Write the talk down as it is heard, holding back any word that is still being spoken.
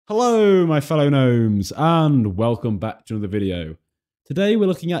Hello my fellow gnomes and welcome back to another video. Today we're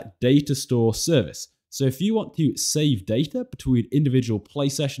looking at Datastore service. So if you want to save data between individual play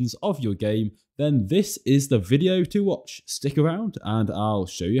sessions of your game, then this is the video to watch. Stick around and I'll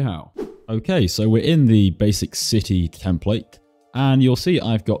show you how. Okay, so we're in the basic city template and you'll see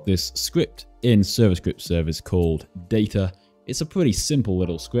I've got this script in ServerScript service called data. It's a pretty simple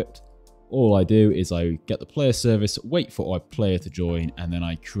little script. All I do is I get the player service, wait for our player to join, and then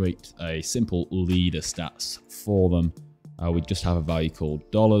I create a simple leader stats for them. We just have a value called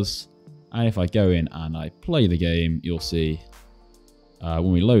dollars. And if I go in and I play the game, you'll see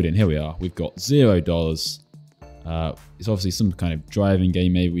when we load in, here we are, we've got $0. It's obviously some kind of driving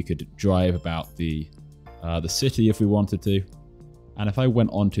game. Maybe we could drive about the city if we wanted to. And if I went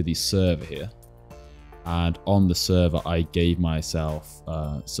onto the server here, and on the server I gave myself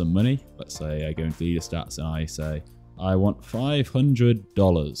some money. Let's say I go into leader stats and I say I want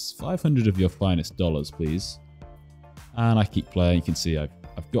 $500, 500 of your finest dollars please, and I keep playing. You can see I've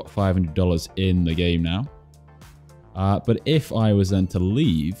got $500 in the game now. But if I was then to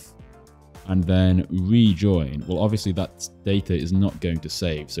leave and then rejoin, well obviously that data is not going to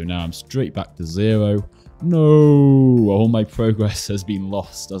save, so now I'm straight back to 0. No, all my progress has been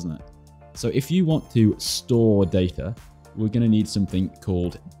lost, doesn't it? So if you want to store data, we're going to need something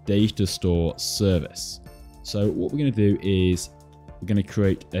called Datastore service. So what we're going to do is we're going to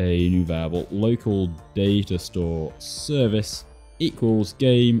create a new variable, local Datastore service equals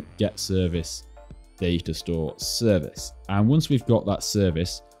game get service Datastore service. And once we've got that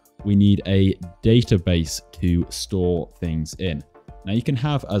service, we need a database to store things in. Now you can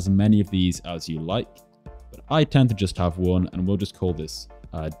have as many of these as you like, but I tend to just have one, and we'll just call this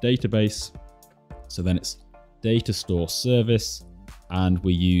database. So then it's Datastore service, and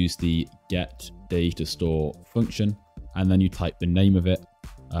we use the get Datastore function, and then you type the name of it.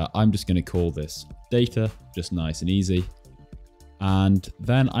 I'm just going to call this data, just nice and easy. And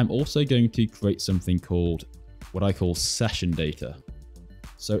then I'm also going to create something called what I call session data.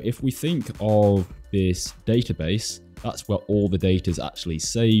 So if we think of this database, that's where all the data is actually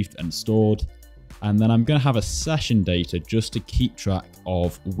saved and stored. And then I'm going to have a session data just to keep track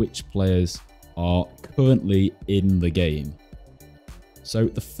of which players are currently in the game. So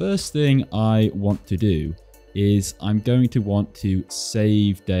the first thing I want to do is I'm going to want to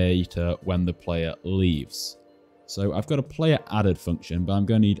save data when the player leaves. So I've got a player added function, but I'm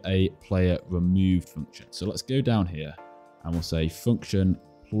going to need a player removed function. So let's go down here and we'll say function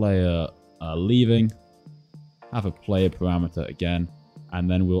player leaving, have a player parameter again, and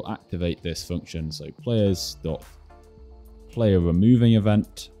then we'll activate this function. So players.player removing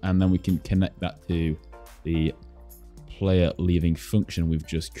event, and then we can connect that to the player leaving function we've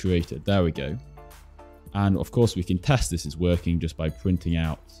just created. There we go. And of course we can test this is working just by printing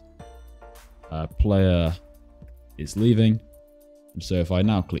out player is leaving. And so if I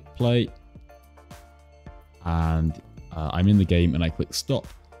now click play and I'm in the game and I click stop,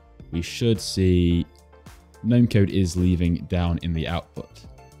 we should see GnomeCode is leaving down in the output.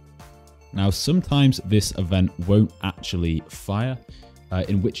 Now sometimes this event won't actually fire,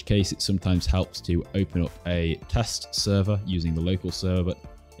 in which case it sometimes helps to open up a test server using the local server, but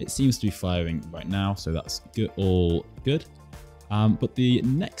it seems to be firing right now, so that's good, all good. But the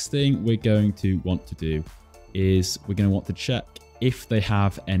next thing we're going to want to do is we're going to want to check if they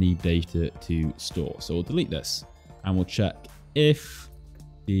have any data to store. So we'll delete this and we'll check if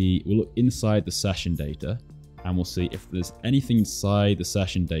we'll look inside the session data, and we'll see if there's anything inside the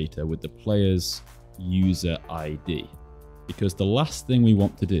session data with the player's user ID. Because the last thing we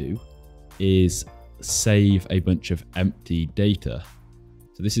want to do is save a bunch of empty data.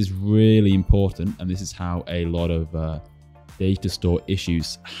 So this is really important, and this is how a lot of Datastore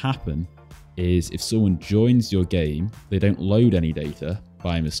issues happen, is if someone joins your game, they don't load any data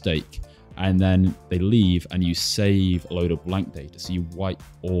by mistake, and then they leave and you save a load of blank data. So you wipe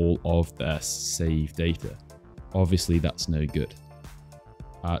all of their saved data. Obviously that's no good.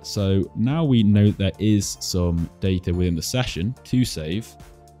 So now we know there is some data within the session to save.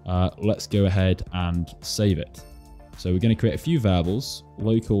 Let's go ahead and save it. So we're going to create a few variables.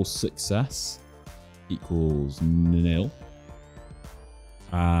 Local success equals nil,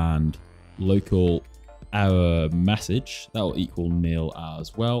 and local error message, that will equal nil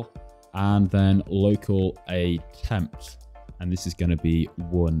as well, and then local attempt, and this is going to be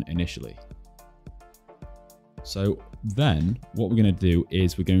 1 initially. So then what we're going to do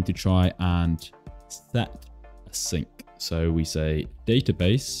is we're going to try and set a sync. So we say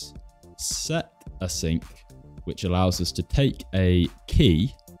database set a sync, which allows us to take a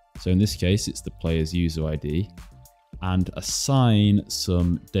key. So in this case, it's the player's user ID, and assign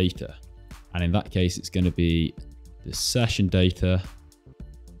some data. And in that case, it's going to be the session data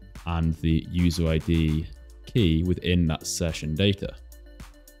and the user ID key within that session data.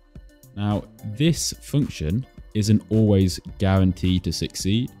 Now, this function isn't always guaranteed to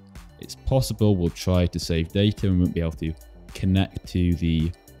succeed. It's possible we'll try to save data and won't be able to connect to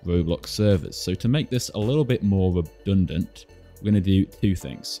the Roblox servers. So to make this a little bit more redundant, we're going to do two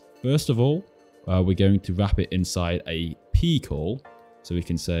things. First of all, we're going to wrap it inside a P call. So we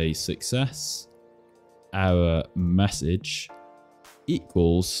can say success error message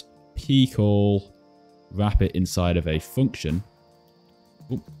equals P call, wrap it inside of a function.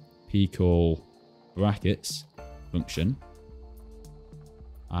 P call brackets function,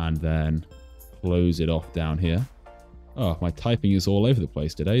 and then close it off down here. Oh, my typing is all over the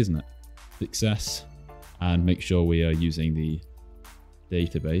place today, isn't it? Success, and make sure we are using the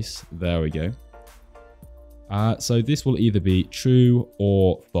database. There we go. So this will either be true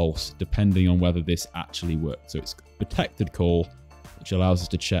or false, depending on whether this actually works. So it's a protected call, which allows us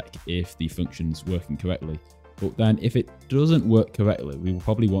to check if the function's working correctly. But then if it doesn't work correctly, we will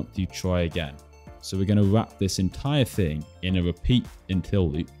probably want to try again. So we're going to wrap this entire thing in a repeat until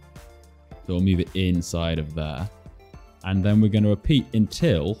loop. So we'll move it inside of there. And then we're going to repeat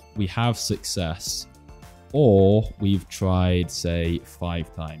until we have success, or we've tried, say,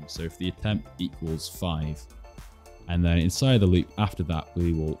 5 times. So if the attempt equals 5, and then inside the loop after that,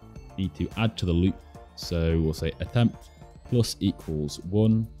 we will need to add to the loop. So we'll say attempt plus equals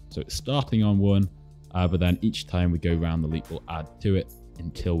 1. So it's starting on 1, but then each time we go around the loop, we'll add to it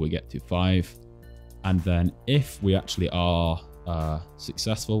until we get to 5. And then if we actually are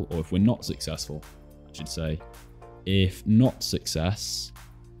successful, or if we're not successful, I should say, if not success,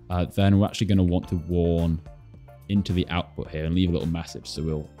 then we're actually going to want to warn into the output here and leave a little message. So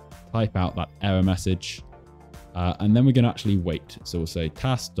we'll type out that error message, and then we're going to actually wait. So we'll say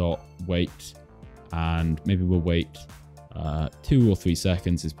task.wait, and maybe we'll wait 2 or 3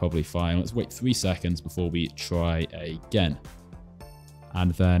 seconds is probably fine. Let's wait 3 seconds before we try again.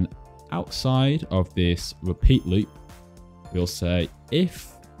 And then outside of this repeat loop, we'll say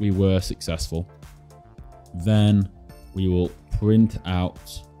if we were successful, then we will print out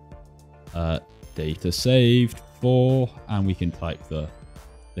data saved for, and we can type the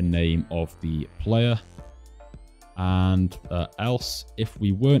name of the player. And else, if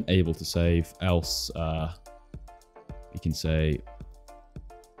we weren't able to save, else we can say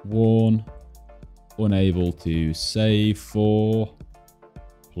warn unable to save for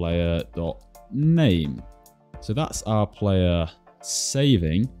player.name. So that's our player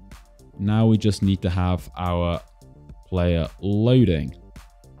saving. Now we just need to have our player loading.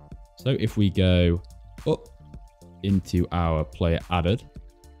 So if we go up into our player added,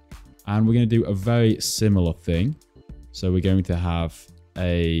 and we're going to do a very similar thing. So we're going to have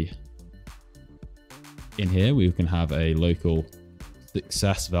in here, we can have a local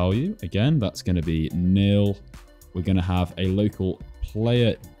success value. Again, that's going to be 0. We're going to have a local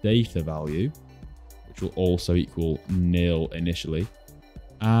player data value, which will also equal 0 initially.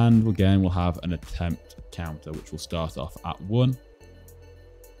 And again, we'll have an attempt counter, which will start off at 1.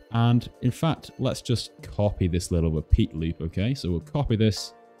 And in fact, let's just copy this little repeat loop, okay? So we'll copy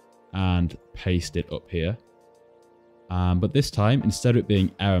this and paste it up here. But this time, instead of it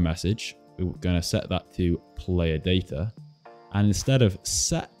being error message, we're going to set that to player data. And instead of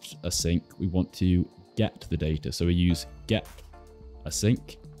set async, we want to get the data. So we use get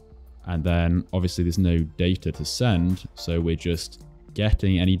async. And then obviously there's no data to send. So we're just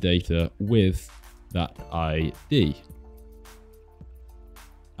getting any data with that ID.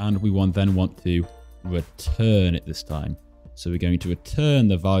 And we then want to return it this time. So we're going to return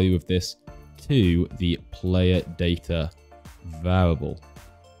the value of this to the player data variable.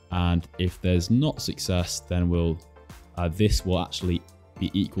 And if there's not success, then this will actually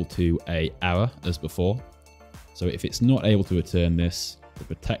be equal to an error as before. So if it's not able to return this, the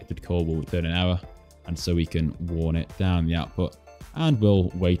protected call will return an error. And so we can warn it down the output, and we'll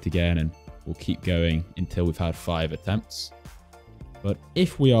wait again, and we'll keep going until we've had 5 attempts. But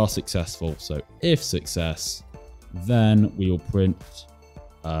if we are successful, so if success, then we will print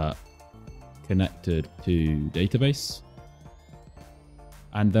connected to database.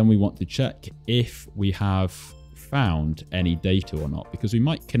 And then we want to check if we have found any data or not, because we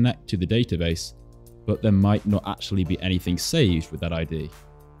might connect to the database, but there might not actually be anything saved with that ID.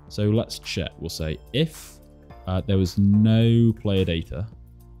 So let's check. We'll say if there was no player data,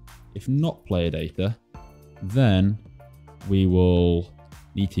 if not player data, then we will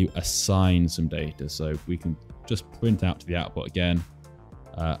need to assign some data. So we can just print out to the output again,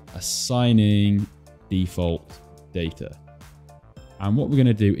 assigning default data. And what we're going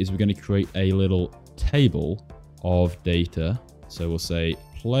to do is we're going to create a little table of data. So we'll say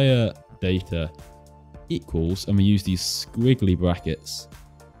player data equals, and we use these squiggly brackets,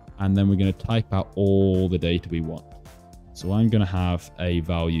 and then we're going to type out all the data we want. So I'm going to have a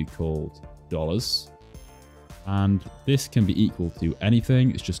value called dollars, and this can be equal to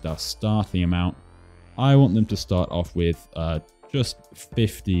anything. It's just our starting amount. I want them to start off with just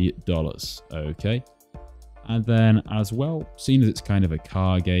 $50. Okay. And then as well, seeing as it's kind of a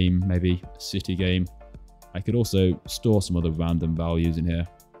car game, maybe a city game, I could also store some other random values in here.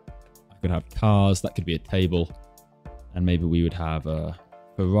 I could have cars, that could be a table. And maybe we would have a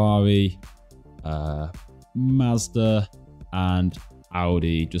Ferrari, Mazda, and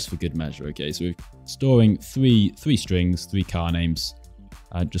Audi, just for good measure. Okay, so we're storing three strings, 3 car names,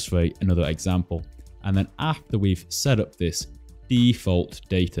 just for another example. And then after we've set up this default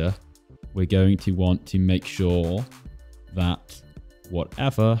data, we're going to want to make sure that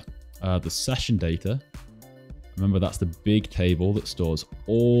whatever the session data, remember that's the big table that stores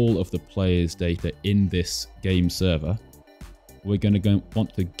all of the players' data in this game server, we're going to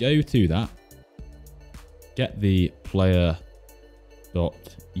want to go to that, get the player.user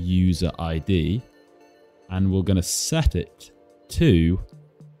ID, and we're going to set it to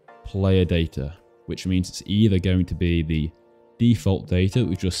player data, which means it's either going to be the default data that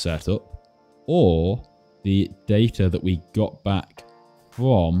we just set up, or the data that we got back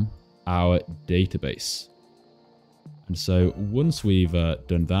from our database. And so once we've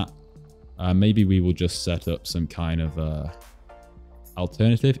done that, maybe we will just set up some kind of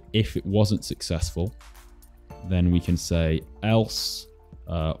alternative. If it wasn't successful, then we can say else,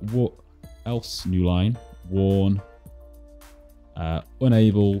 else new line, warn,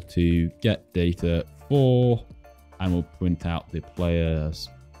 unable to get data for, and we'll print out the player's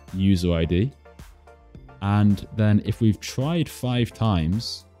user ID. And then if we've tried 5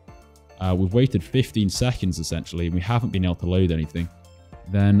 times, we've waited 15 seconds essentially, and we haven't been able to load anything,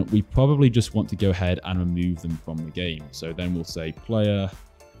 then we probably just want to go ahead and remove them from the game. So then we'll say player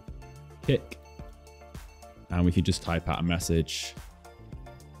kick, and we can just type out a message,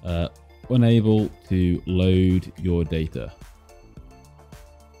 unable to load your data.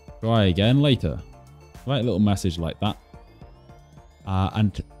 Try again later. Write a little message like that.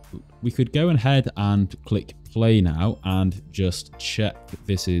 And we could go ahead and click play now and just check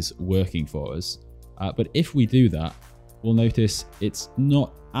this is working for us. But if we do that, we'll notice it's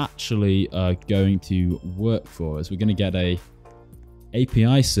not actually going to work for us. We're going to get a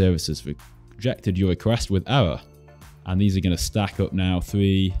API services rejected your request with error. And these are going to stack up now,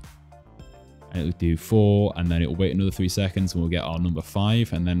 3, and it'll do 4, and then it'll wait another 3 seconds and we'll get our number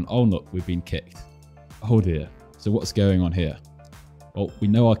 5, and then, oh look, we've been kicked. Oh dear. So what's going on here? Well, we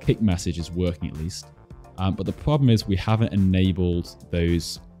know our kick message is working at least, but the problem is we haven't enabled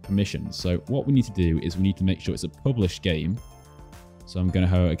those permissions. So what we need to do is we need to make sure it's a published game. So I'm going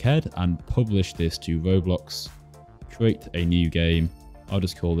to go ahead and publish this to Roblox, create a new game. I'll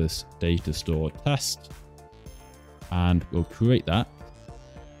just call this Datastore test, and we'll create that.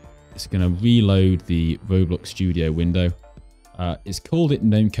 It's going to reload the Roblox Studio window. It's called it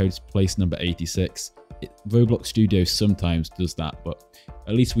GnomeCode's place number 86. Roblox Studio sometimes does that, but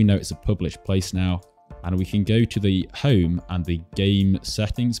at least we know it's a published place now. And we can go to the home and the game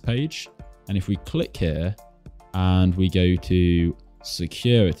settings page. And if we click here and we go to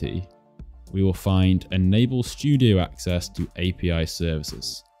security, we will find enable studio access to API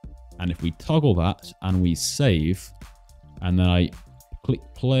services. And if we toggle that and we save, and then I click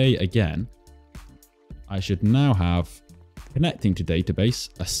play again, I should now have connecting to database,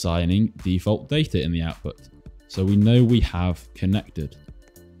 assigning default data in the output. So we know we have connected.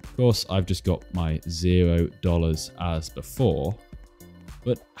 Of course, I've just got my $0 as before,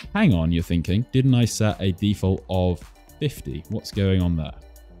 but hang on, you're thinking, didn't I set a default of 50? What's going on there?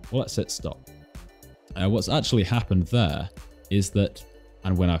 Well, let's hit stop. What's actually happened there is that,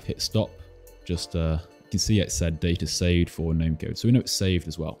 and when I've hit stop, just you can see it said data saved for GnomeCode. So we know it's saved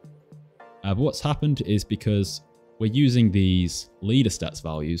as well. But what's happened is because we're using these leader stats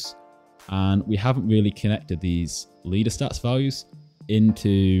values, and we haven't really connected these leader stats values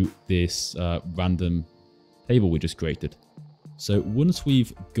into this random table we just created. So once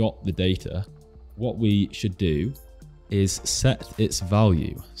we've got the data, what we should do is set its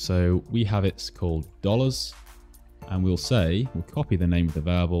value. So we have it's called dollars, and we'll copy the name of the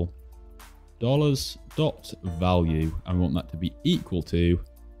variable, $.value, and we want that to be equal to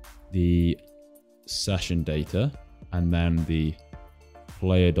the session data, and then the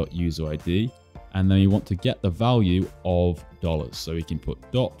player.user ID, and then we want to get the value of dollars. So we can put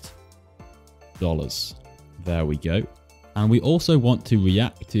 $. There we go. And we also want to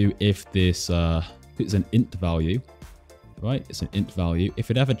react to if this it's an int value, right? It's an int value.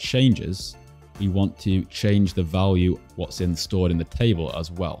 If it ever changes, we want to change the value what's stored in the table as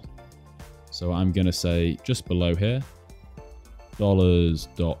well. So I'm going to say just below here,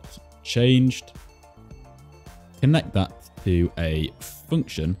 $.changed. Connect that to a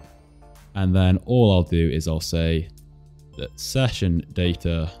function, and then all I'll do is I'll say that session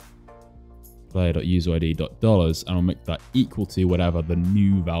data player.userid.dollars, and I'll make that equal to whatever the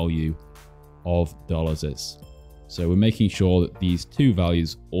new value of dollars is. So we're making sure that these two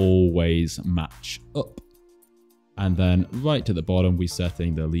values always match up. And then right at the bottom, we're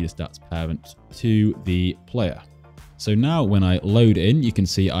setting the Leaderstats parent to the player. So now when I load in, you can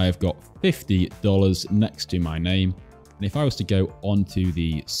see I've got $50 next to my name. And if I was to go onto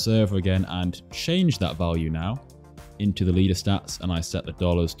the server again and change that value now into the Leaderstats, and I set the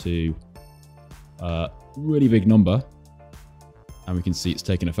dollars to a really big number, and we can see it's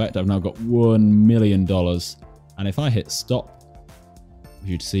taken effect. I've now got $1 million. And if I hit stop,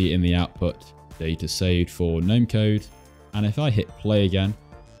 we should see in the output data saved for GnomeCode. And if I hit play again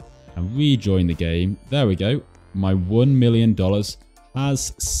and rejoin the game, there we go. My $1 million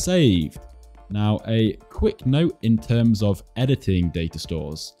has saved. Now, a quick note in terms of editing data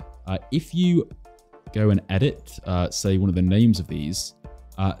stores. If you go and edit, say, one of the names of these,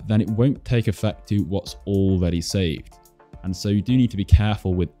 then it won't take effect to what's already saved. And so you do need to be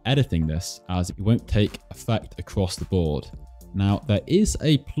careful with editing this, as it won't take effect across the board. Now, there is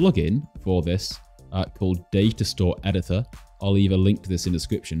a plugin for this called Datastore Editor. I'll leave a link to this in the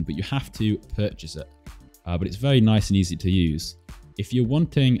description, but you have to purchase it. But it's very nice and easy to use. If you're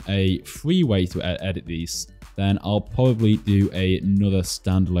wanting a free way to edit these, then I'll probably do another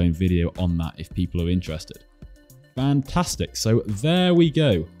standalone video on that if people are interested. Fantastic. So there we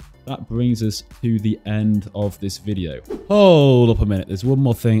go. That brings us to the end of this video. Hold up a minute. There's one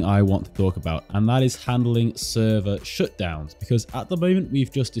more thing I want to talk about, and that is handling server shutdowns. Because at the moment,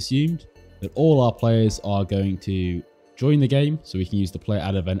 we've just assumed that all our players are going to join the game, so we can use the player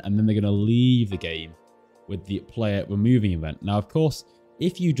add event, and then they're going to leave the game with the player removing event. Now, of course,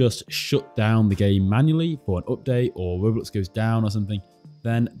 if you just shut down the game manually for an update, or Roblox goes down or something,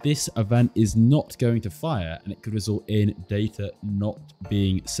 then this event is not going to fire, and it could result in data not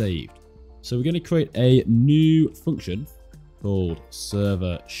being saved. So we're going to create a new function called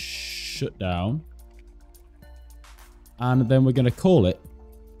server shutdown, and then we're going to call it,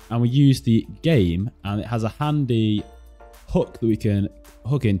 and we use the game, and it has a handy hook that we can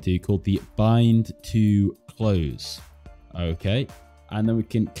hook into called the bind to close. Okay, and then we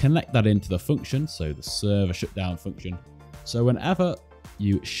can connect that into the function, so the server shutdown function. So whenever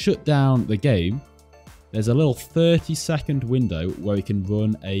you shut down the game, there's a little 30-second window where we can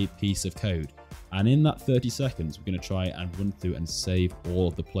run a piece of code. And in that 30 seconds, we're going to try and run through and save all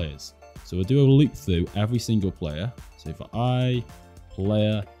of the players. So we'll do a loop through every single player. So for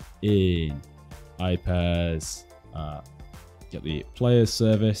player in iPairs, get the players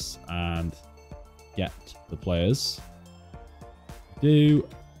service and get the players.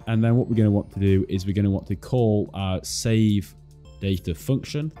 And then what we're going to want to do is we're going to want to call our save data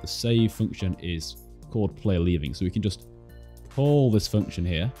function. The save function is called player leaving. So we can just call this function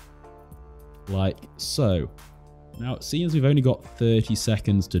here like so. Now, seeing as we've only got 30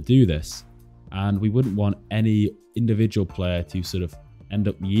 seconds to do this, and we wouldn't want any individual player to sort of end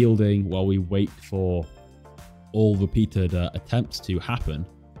up yielding while we wait for all repeated attempts to happen.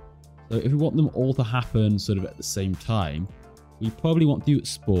 So if we want them all to happen sort of at the same time, we probably want to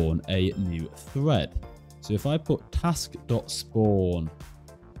spawn a new thread. So if I put task.spawn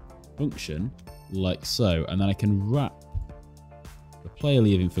function like so, and then I can wrap the player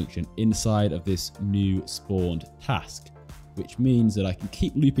leaving function inside of this new spawned task, which means that I can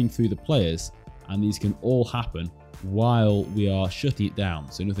keep looping through the players, and these can all happen while we are shutting it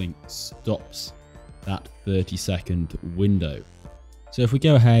down. So nothing stops that 30-second window. So if we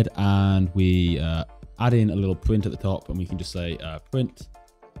go ahead and we add in a little print at the top, and we can just say print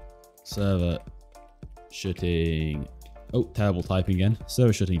server shutting, oh, terrible typing again,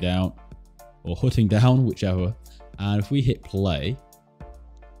 server shutting down, or hutting down, whichever. And if we hit play,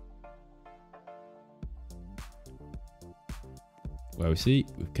 where we see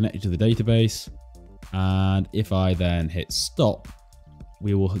we've connected to the database, and if I then hit stop,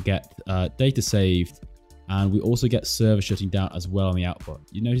 we will get data saved, and we also get server shutting down as well on the output.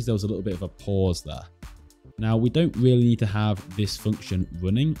 You notice there was a little bit of a pause there. Now, we don't really need to have this function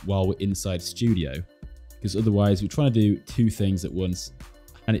running while we're inside Studio, because otherwise we're trying to do two things at once,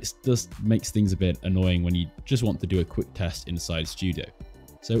 and it just makes things a bit annoying when you just want to do a quick test inside Studio.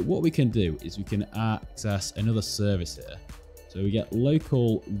 So what we can do is we can access another service here. So we get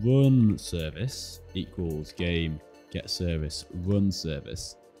local run service equals game get service run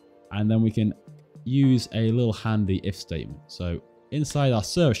service. And then we can use a little handy if statement. So inside our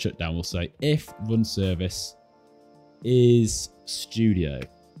server shutdown, we'll say if run service is studio.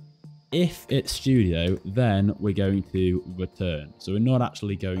 If it's studio, then we're going to return. So we're not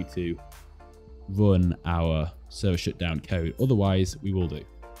actually going to run our server shutdown code. Otherwise, we will do.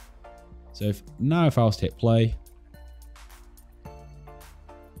 So if I was to hit play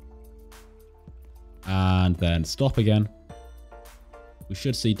and then stop again, we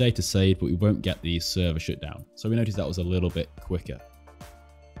should see data saved, but we won't get the server shutdown. So we noticed that was a little bit quicker.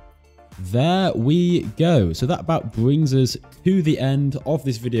 There we go. So that about brings us to the end of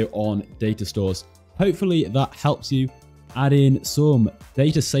this video on data stores. Hopefully that helps you add in some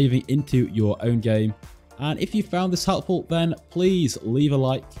data saving into your own game. And if you found this helpful, then please leave a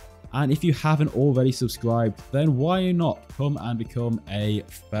like. And if you haven't already subscribed, then why not come and become a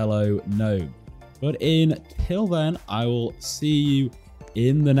fellow gnome? But until then, I will see you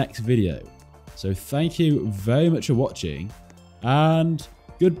in the next video. So thank you very much for watching, and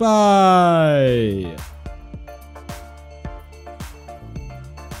goodbye.